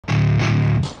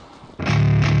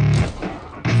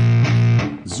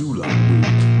Zula.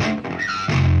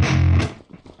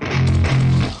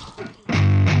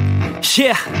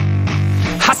 Yeah,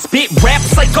 I spit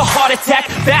raps like a heart attack,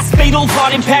 fast fatal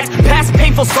heart impact, past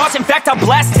painful scars. In fact, I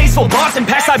blast tasteful bars and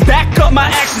packs. I back up my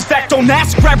actions, fact don't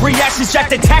ask, grab reactions,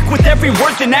 jacked attack with every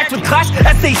word, then act with clash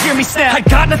as they hear me snap. I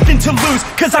got nothing to lose,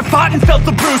 cause I fought and felt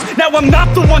the bruise. Now I'm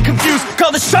not the one confused,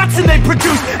 call the shots and they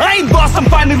produce. I ain't lost, I'm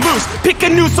finally loose, pick a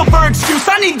new silver excuse.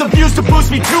 I need the views to boost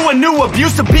me to a new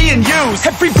abuse of being used.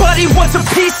 Everybody wants a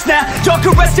piece now, y'all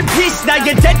can rest in peace now.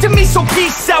 You're dead to me, so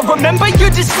peace out. Remember,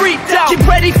 you're just freaked out. Get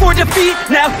ready for defeat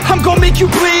now, I'm gonna make you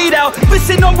bleed out.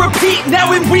 Listen on repeat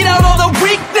now and weed out all the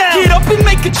weak now. Get up and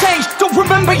make a change, don't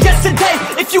remember yesterday.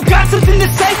 If you got something to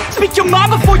say, speak your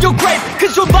mind before your grave,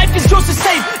 cause your life is yours to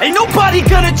save. Ain't nobody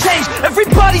gonna change,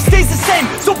 everybody stays the same.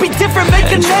 So be different, make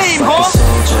a name, like a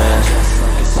soldier,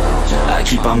 I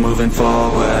keep on moving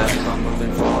forward,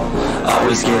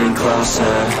 always getting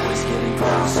closer.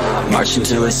 March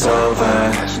until it's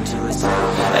over.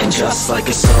 And just like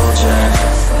a soldier,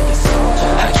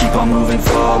 I keep on moving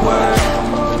forward,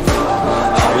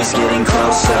 always getting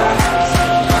closer.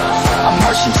 I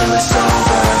march until it's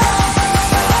over.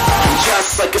 And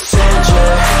just like a soldier,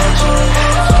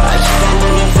 I keep on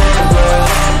moving forward,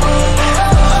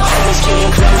 always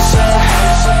getting closer.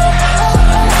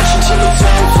 I march until it's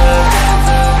over.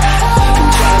 And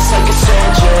just like a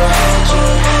soldier,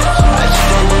 I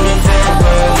keep on moving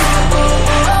forward,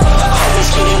 always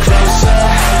getting closer.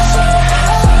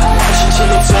 I march until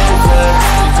it's over.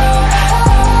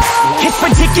 It's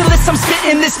ridiculous, I'm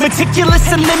spitting this meticulous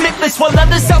and limitless, while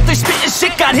others out there spitting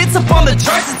shit got hits up on the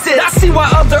charts and shit. I see why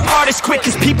other artists quit,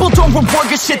 cause people don't reward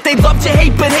good shit. They love to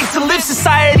hate but hate to live.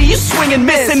 Society, you swing and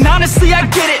miss. And honestly, I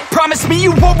get it, promise me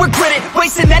you won't regret it.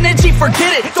 Wasting energy,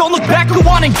 forget it, don't look back, go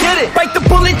on and get it. Bite the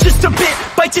bullet just a bit,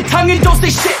 bite your tongue and don't say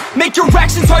shit. Make your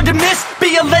actions hard to miss,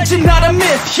 be a legend, not a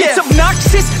myth. Yeah. It's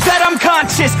obnoxious that I'm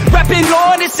conscious, rapping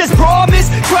honest as promise.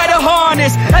 Try to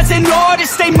harness, as an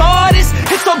artist, stay modest.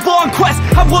 It's a long quest,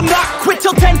 I will not quit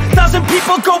till 10,000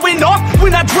 people going off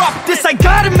when I drop this. I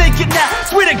gotta make it now,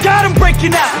 swear to God I'm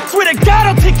breaking out. Swear to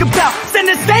God I'll take a bow, stand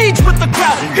the stage with the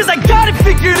crowd, cause I got it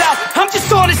figured out. I'm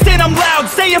just honest and I'm loud,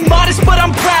 saying modest but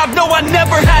I'm proud. No, I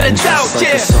never had a doubt, like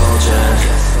yeah. A soldier,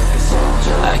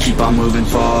 I keep on moving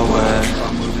forward,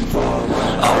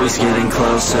 always getting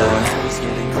closer.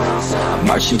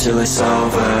 March until it's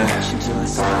over.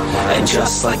 And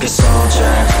just like a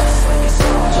soldier,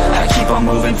 I keep on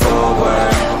moving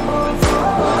forward,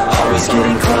 always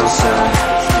getting closer.